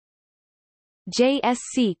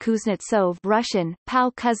JSC Kuznetsov Russian,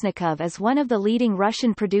 PAO Kuznikov is one of the leading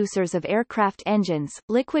Russian producers of aircraft engines,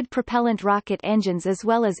 liquid propellant rocket engines as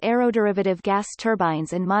well as aeroderivative gas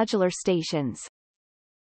turbines and modular stations.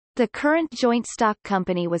 The current joint stock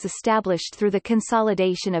company was established through the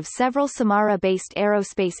consolidation of several Samara-based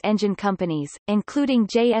aerospace engine companies, including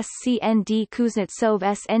JSC ND Kuznetsov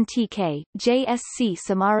SNTK, JSC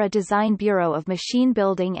Samara Design Bureau of Machine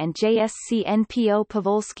Building and JSC NPO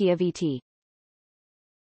Povolsky VT.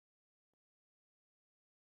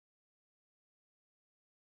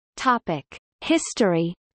 Topic: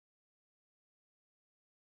 History.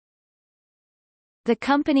 The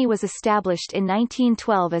company was established in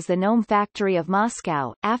 1912 as the Gnome factory of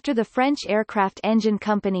Moscow, after the French aircraft engine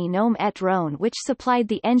company Gnome et Rhone, which supplied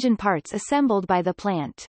the engine parts assembled by the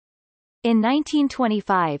plant. In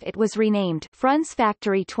 1925 it was renamed Frunze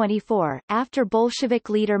Factory 24, after Bolshevik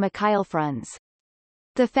leader Mikhail Frunze.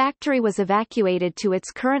 The factory was evacuated to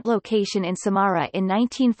its current location in Samara in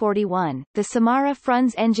 1941. The Samara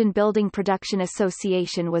Frunze Engine Building Production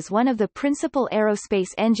Association was one of the principal aerospace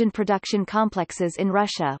engine production complexes in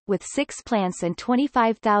Russia, with 6 plants and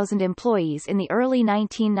 25,000 employees in the early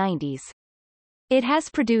 1990s. It has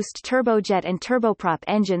produced turbojet and turboprop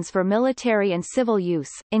engines for military and civil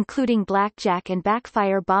use, including Blackjack and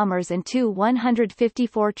Backfire bombers and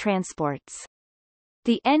Tu-154 transports.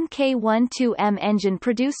 The NK-12M engine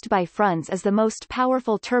produced by Frunze is the most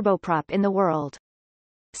powerful turboprop in the world.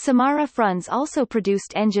 Samara Frunze also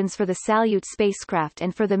produced engines for the Salyut spacecraft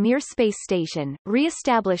and for the Mir space station.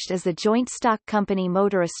 Re-established as the joint stock company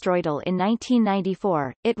Motorostroidel in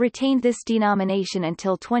 1994, it retained this denomination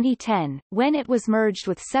until 2010, when it was merged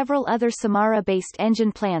with several other Samara-based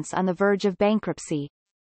engine plants on the verge of bankruptcy.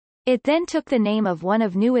 It then took the name of one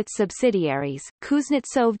of its subsidiaries,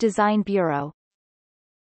 Kuznetsov Design Bureau.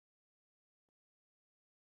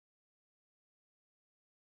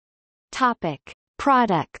 Topic: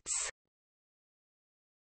 Products.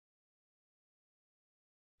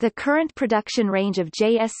 The current production range of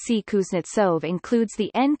JSC Kuznetsov includes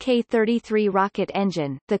the NK-33 rocket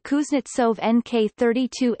engine, the Kuznetsov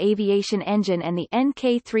NK-32 aviation engine and the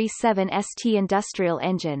NK-37 ST industrial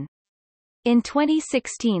engine. In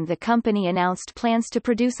 2016 the company announced plans to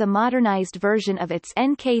produce a modernized version of its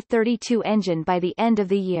NK-32 engine by the end of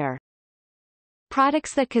the year.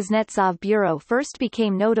 Products. The Kuznetsov Bureau first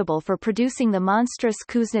became notable for producing the monstrous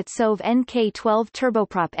Kuznetsov NK-12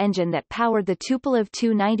 turboprop engine that powered the Tupolev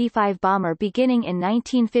Tu-95 bomber beginning in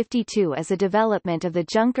 1952 as a development of the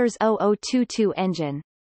Junkers 0022 engine.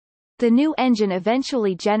 The new engine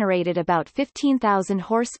eventually generated about 15,000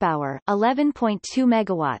 horsepower, 11.2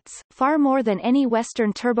 megawatts, far more than any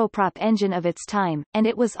Western turboprop engine of its time, and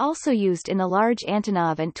it was also used in the large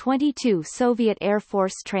Antonov and 22 Soviet Air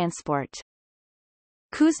Force transport.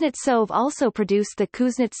 Kuznetsov also produced the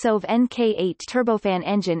Kuznetsov NK-8 turbofan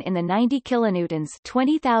engine in the 90 kilonewtons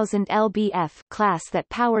 (20,000 lbf) class that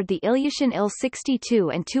powered the Ilyushin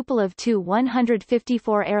Il-62 and Tupolev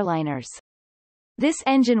Tu-154 airliners. This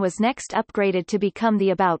engine was next upgraded to become the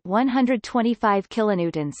about 125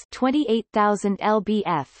 kilonewtons (28,000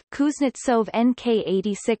 lbf) Kuznetsov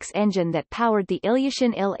NK-86 engine that powered the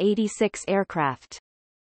Ilyushin Il-86 aircraft.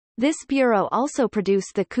 This bureau also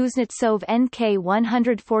produced the Kuznetsov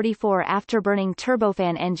NK-144 afterburning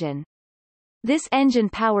turbofan engine. This engine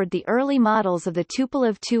powered the early models of the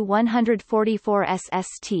Tupolev Tu-144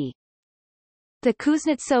 SST. The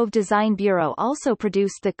Kuznetsov Design Bureau also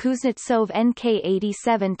produced the Kuznetsov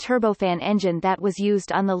NK-87 turbofan engine that was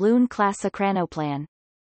used on the Lune-class Ukranoplan.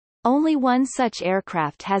 Only one such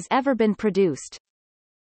aircraft has ever been produced.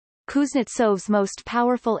 Kuznetsov's most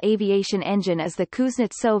powerful aviation engine is the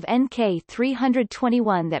Kuznetsov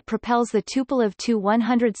NK-321 that propels the Tupolev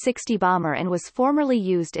Tu-160 bomber and was formerly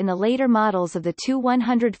used in the later models of the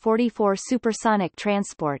Tu-144 supersonic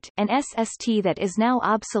transport, an SST that is now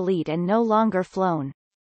obsolete and no longer flown.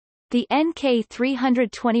 The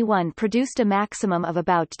NK-321 produced a maximum of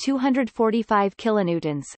about 245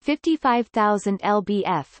 kilonewtons (55,000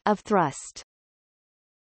 lbf) of thrust.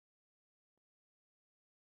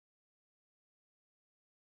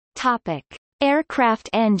 Topic: Aircraft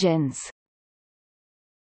engines.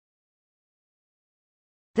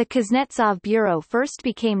 The Kuznetsov Bureau first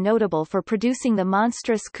became notable for producing the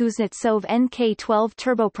monstrous Kuznetsov NK-12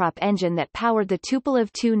 turboprop engine that powered the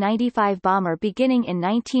Tupolev Tu-95 bomber beginning in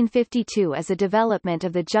 1952 as a development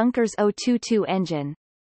of the Junkers 022 engine.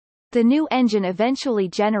 The new engine eventually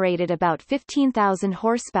generated about 15,000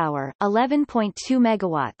 horsepower, 11.2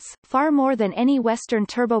 megawatts, far more than any Western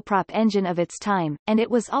turboprop engine of its time, and it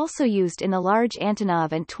was also used in the large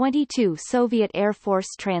Antonov and 22 Soviet Air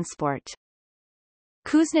Force transport.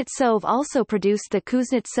 Kuznetsov also produced the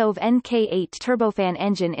Kuznetsov NK8 turbofan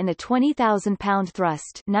engine in the 20,000 pound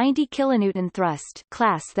thrust 90 kilonewton thrust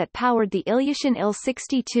class that powered the Ilyushin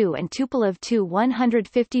Il-62 and Tupolev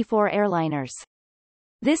Tu-154 airliners.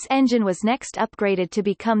 This engine was next upgraded to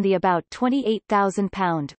become the about 28,000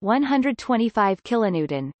 pound 125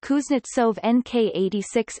 kilonewton Kuznetsov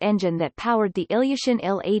NK86 engine that powered the Ilyushin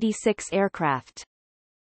Il-86 aircraft.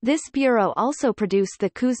 This bureau also produced the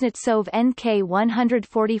Kuznetsov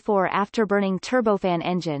NK144 afterburning turbofan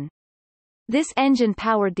engine. This engine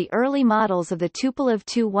powered the early models of the Tupolev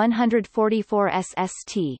Tu-144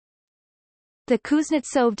 SST. The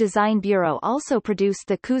Kuznetsov Design Bureau also produced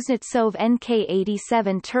the Kuznetsov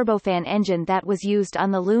NK87 turbofan engine that was used on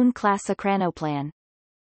the Loon-class Ekranoplan.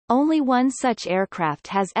 Only one such aircraft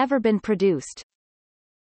has ever been produced.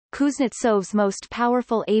 Kuznetsov's most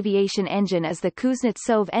powerful aviation engine is the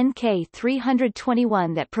Kuznetsov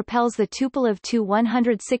NK321 that propels the Tupolev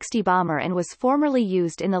Tu-160 bomber and was formerly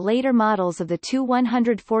used in the later models of the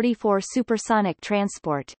Tu-144 supersonic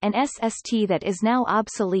transport, an SST that is now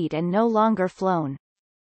obsolete and no longer flown.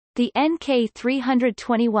 The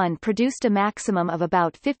NK321 produced a maximum of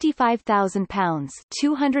about 55,000 pounds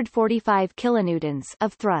 245 kilonewtons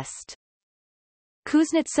of thrust.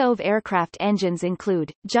 Kuznetsov aircraft engines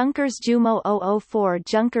include, Junkers Jumo 004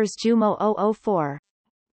 Junkers Jumo 004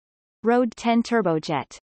 Road 10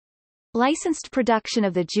 turbojet. Licensed production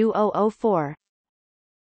of the Ju 004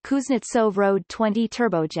 Kuznetsov Road 20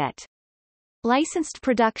 turbojet. Licensed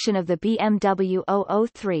production of the BMW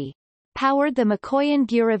 003. Powered the Mikoyan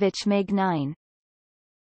Gurevich MiG-9.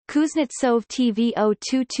 Kuznetsov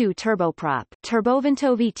TV022 turboprop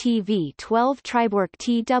Turboventovy TV12 Triborg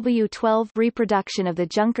TW12 reproduction of the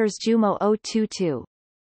Junkers Jumo 022.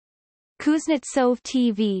 Kuznetsov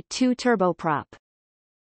TV2 turboprop.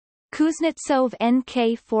 Kuznetsov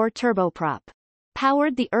NK4 turboprop.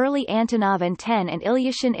 Powered the early Antonov An-10 and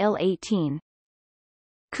Ilyushin Il-18.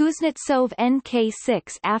 Kuznetsov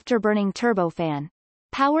NK6 afterburning turbofan.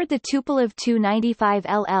 Powered the Tupolev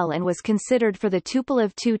Tu-95LL and was considered for the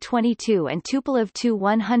Tupolev Tu-22 and Tupolev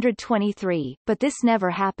Tu-123, but this never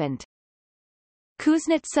happened.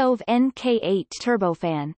 Kuznetsov NK8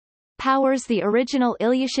 turbofan. Powers the original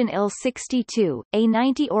Ilyushin Il-62,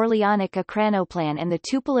 A-90 Orleanic Ekranoplan and the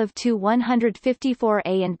Tupolev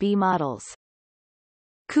Tu-154A and B models.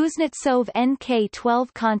 Kuznetsov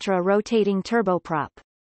NK12 Contra rotating turboprop.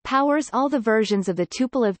 Powers all the versions of the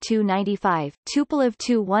Tupolev Tu-95, Tupolev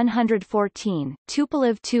Tu-114,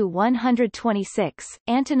 Tupolev Tu-126,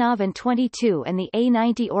 Antonov An-22 and the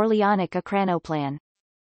A-90 Orleanic Ekranoplan.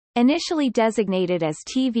 Initially designated as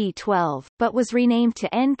TV-12, but was renamed to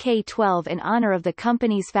NK-12 in honor of the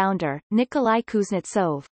company's founder, Nikolai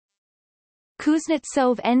Kuznetsov.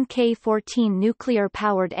 Kuznetsov NK-14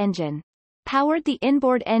 nuclear-powered engine. Powered the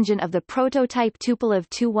inboard engine of the prototype Tupolev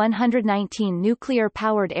Tu-119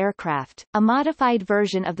 nuclear-powered aircraft, a modified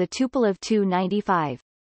version of the Tupolev Tu-95.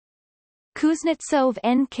 Kuznetsov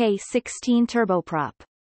NK-16 turboprop.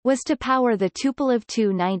 Was to power the Tupolev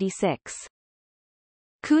Tu-96.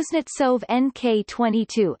 Kuznetsov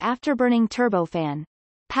NK-22 afterburning turbofan.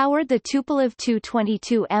 Powered the Tupolev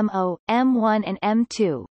Tu-22 MO, M1 and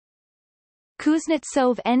M2.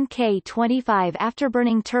 Kuznetsov NK-25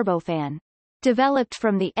 afterburning turbofan. Developed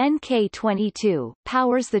from the NK-22,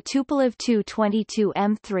 powers the Tupolev Tu-22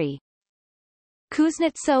 M3.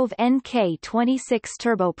 Kuznetsov NK-26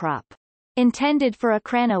 turboprop. Intended for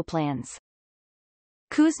Ekranoplans.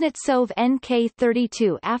 Kuznetsov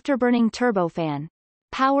NK-32 afterburning turbofan.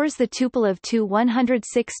 Powers the Tupolev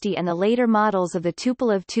Tu-160 and the later models of the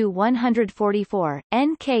Tupolev Tu-144,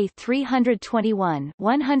 NK-321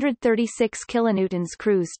 136 kilonewtons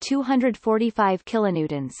cruise 245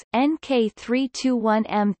 kilonewtons,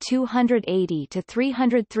 NK-321M 280 to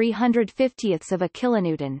 350ths of a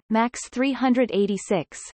kilonewton, max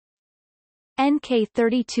 386.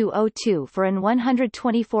 NK-3202 for an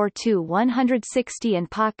 124 to 160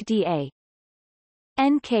 and POC-DA.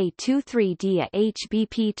 NK-23D a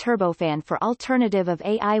HBP turbofan for alternative of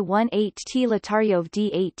AI-18T Lataryov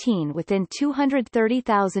D18 within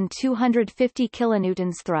 230,250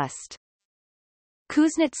 kilonewtons thrust.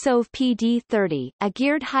 Kuznetsov PD-30, a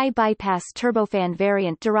geared high-bypass turbofan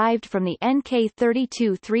variant derived from the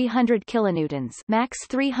NK-32 300 kilonewtons max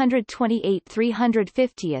 328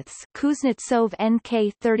 350ths Kuznetsov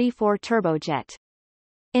NK-34 turbojet.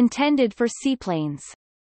 Intended for seaplanes.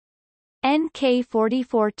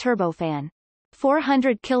 NK-44 turbofan.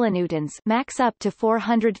 400 kilonewtons max up to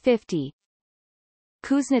 450.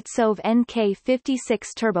 Kuznetsov NK-56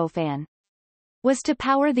 turbofan. Was to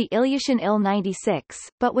power the Ilyushin Il-96,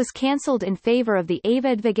 but was cancelled in favor of the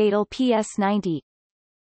Avedvigatel PS-90.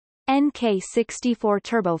 NK64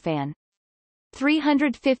 turbofan.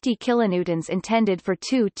 350 kilonewtons intended for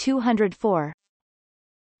two 204.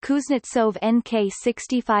 Kuznetsov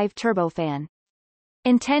NK65 turbofan.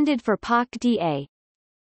 Intended for POC-DA.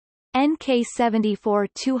 NK74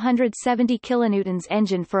 270 kilonewtons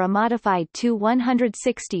engine for a modified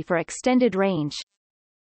Tu-160 for extended range.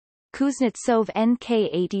 Kuznetsov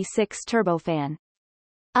NK86 turbofan.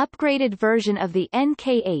 Upgraded version of the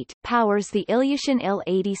NK8 powers the Ilyushin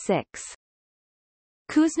Il-86.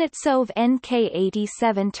 Kuznetsov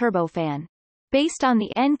NK87 turbofan. Based on the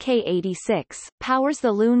NK86, powers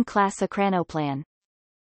the Loon-class ekranoplan.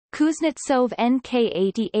 Kuznetsov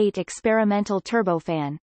NK88 experimental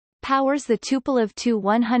turbofan. Powers the Tupolev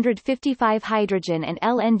Tu-155 hydrogen and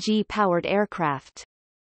LNG-powered aircraft.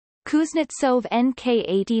 Kuznetsov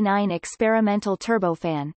NK89 experimental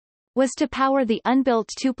turbofan. Was to power the unbuilt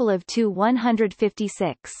Tupolev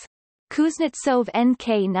Tu-156. Kuznetsov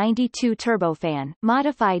NK92 turbofan,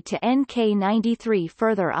 modified to NK93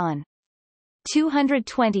 further on.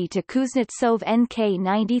 220 to Kuznetsov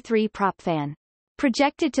NK93 propfan.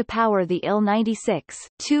 Projected to power the Il-96,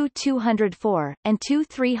 Tu-204, and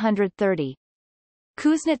Tu-330.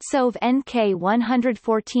 Kuznetsov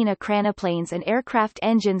NK-114 ekranoplanes and aircraft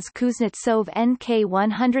engines. Kuznetsov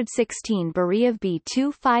NK-116 Bereev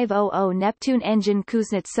B-2500 Neptune engine.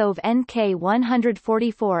 Kuznetsov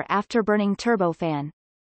NK-144 afterburning turbofan.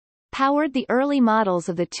 Powered the early models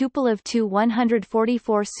of the Tupolev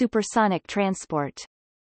Tu-144 supersonic transport.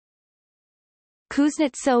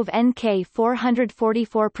 Kuznetsov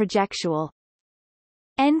NK-444 projectile.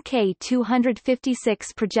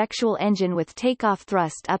 NK-256 projectile engine with takeoff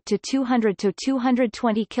thrust up to 200 to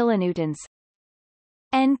 220 kilonewtons.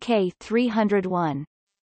 NK-301.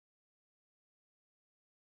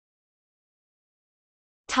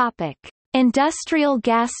 Topic: Industrial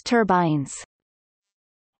gas turbines.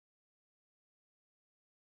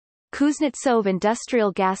 Kuznetsov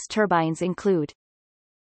industrial gas turbines include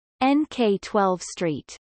NK-12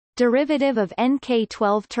 Street. Derivative of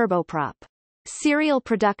NK-12 turboprop. Serial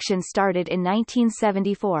production started in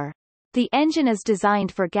 1974. The engine is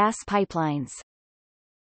designed for gas pipelines.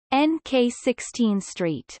 NK-16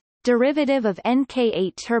 Street. Derivative of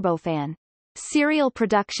NK-8 turbofan. Serial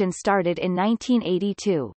production started in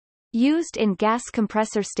 1982. Used in gas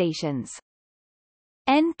compressor stations.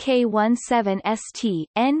 NK-17ST,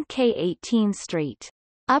 NK-18 Street.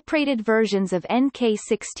 Uprated versions of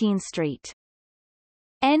NK-16 Street.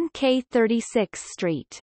 NK-36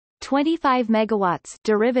 Street. 25 megawatts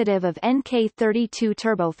derivative of NK-32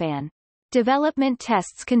 turbofan. Development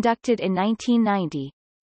tests conducted in 1990.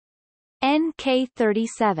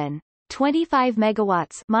 NK-37. 25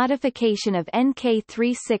 megawatts modification of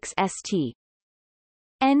NK-36ST.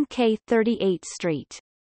 NK-38 Street.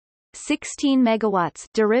 16 megawatts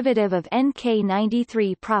derivative of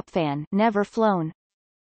NK-93 propfan never flown.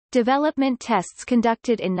 Development tests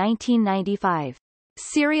conducted in 1995.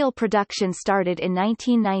 Serial production started in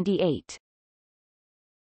 1998.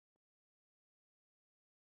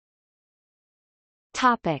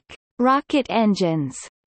 Topic: Rocket engines.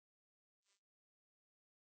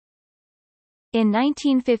 In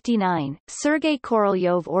 1959, Sergei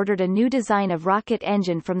Korolyov ordered a new design of rocket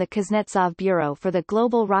engine from the Kuznetsov Bureau for the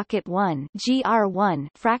Global Rocket 1 (GR-1)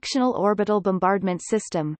 fractional orbital bombardment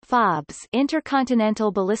system (FOBS)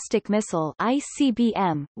 intercontinental ballistic missile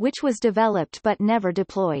 (ICBM), which was developed but never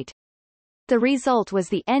deployed. The result was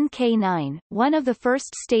the NK-9, one of the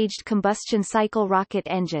first staged combustion cycle rocket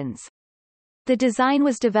engines. The design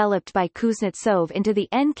was developed by Kuznetsov into the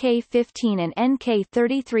NK-15 and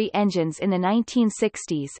NK-33 engines in the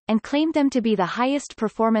 1960s, and claimed them to be the highest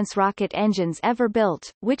performance rocket engines ever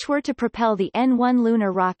built, which were to propel the N-1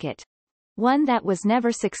 lunar rocket, one that was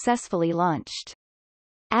never successfully launched.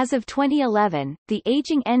 As of 2011, the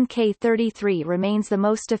aging NK-33 remains the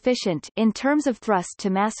most efficient in terms of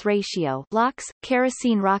thrust-to-mass ratio (LOX)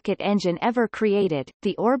 kerosene rocket engine ever created.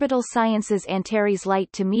 The Orbital Sciences Antares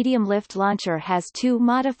light to medium lift launcher has two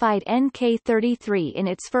modified NK-33 in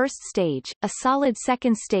its first stage, a solid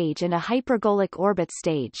second stage and a hypergolic orbit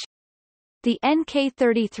stage. The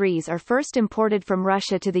NK-33s are first imported from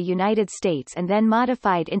Russia to the United States and then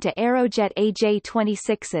modified into Aerojet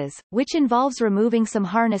AJ-26s, which involves removing some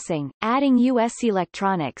harnessing, adding U.S.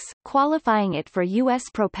 electronics, qualifying it for U.S.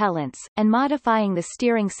 propellants, and modifying the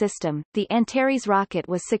steering system. The Antares rocket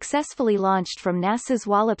was successfully launched from NASA's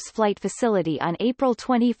Wallops Flight Facility on April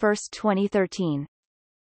 21, 2013.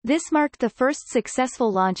 This marked the first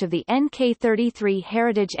successful launch of the NK-33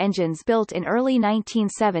 heritage engines built in early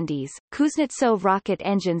 1970s. Kuznetsov rocket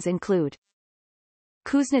engines include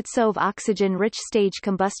Kuznetsov oxygen-rich stage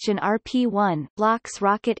combustion RP-1 LOX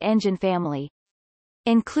rocket engine family,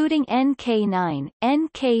 including NK9,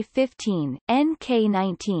 NK15,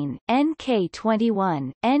 NK19,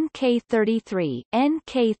 NK21, NK33,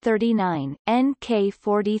 NK39,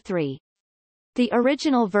 NK43. The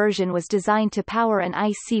original version was designed to power an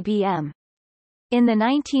ICBM. In the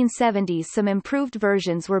 1970s, some improved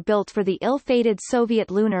versions were built for the ill-fated Soviet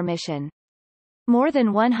lunar mission. More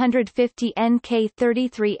than 150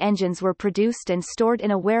 NK-33 engines were produced and stored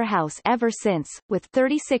in a warehouse ever since, with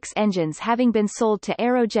 36 engines having been sold to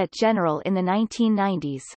Aerojet General in the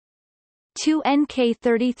 1990s. Two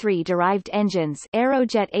NK-33-derived engines,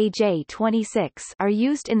 Aerojet AJ-26, are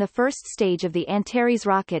used in the first stage of the Antares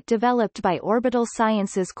rocket developed by Orbital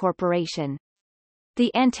Sciences Corporation.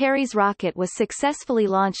 The Antares rocket was successfully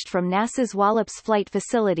launched from NASA's Wallops Flight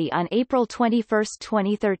Facility on April 21,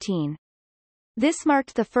 2013. This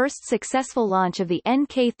marked the first successful launch of the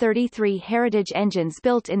NK-33 Heritage engines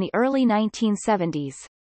built in the early 1970s.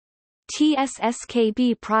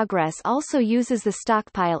 TSSKB Progress also uses the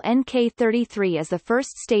stockpile NK-33 as the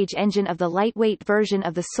first-stage engine of the lightweight version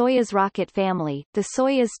of the Soyuz rocket family, the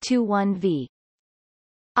Soyuz 21V.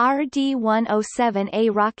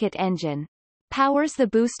 RD-107A rocket engine powers the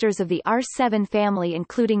boosters of the R-7 family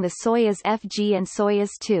including the Soyuz FG and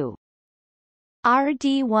Soyuz 2.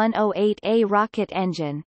 RD-108A rocket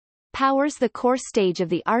engine powers the core stage of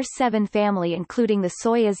the R-7 family including the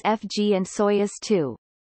Soyuz FG and Soyuz 2.